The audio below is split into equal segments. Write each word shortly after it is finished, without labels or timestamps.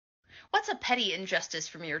What's a petty injustice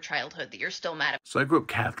from your childhood that you're still mad at? So I grew up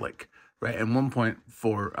Catholic, right? At one point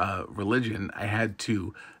for religion, I had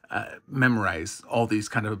to memorize all these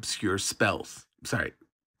kind of obscure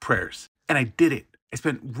prayers. And I did it. I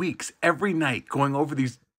spent weeks every night going over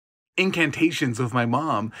these incantations with my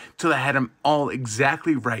mom till I had them all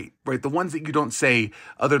exactly right? The ones that you don't say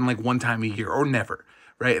other than like one time a year or never,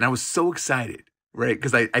 right? And I was so excited, right?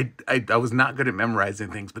 Because I was not good at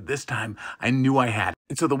memorizing things, but this time I knew I had.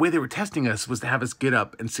 And so the way they were testing us was to have us get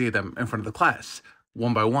up and say them in front of the class,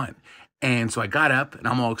 one by one. And so I got up and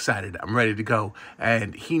I'm all excited. I'm ready to go.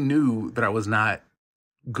 And he knew that I was not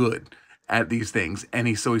good at these things, and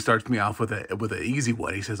he starts me off with an easy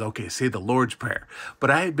one. He says, "Okay, say the Lord's Prayer." But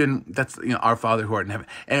I had been that's Our Father who art in heaven.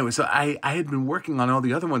 Anyway, so I had been working on all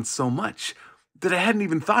the other ones so much that I hadn't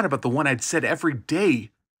even thought about the one I'd said every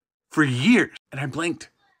day for years, and I blinked.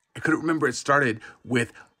 I couldn't remember it started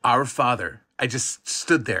with Our Father. I just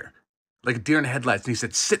stood there like a deer in the headlights, and he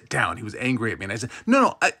said, "Sit down." He was angry at me, and I said,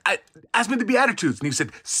 "No, I asked me the Beatitudes," and he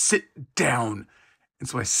said, "Sit down." And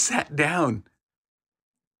so I sat down.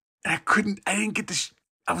 And I didn't get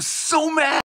I was so mad.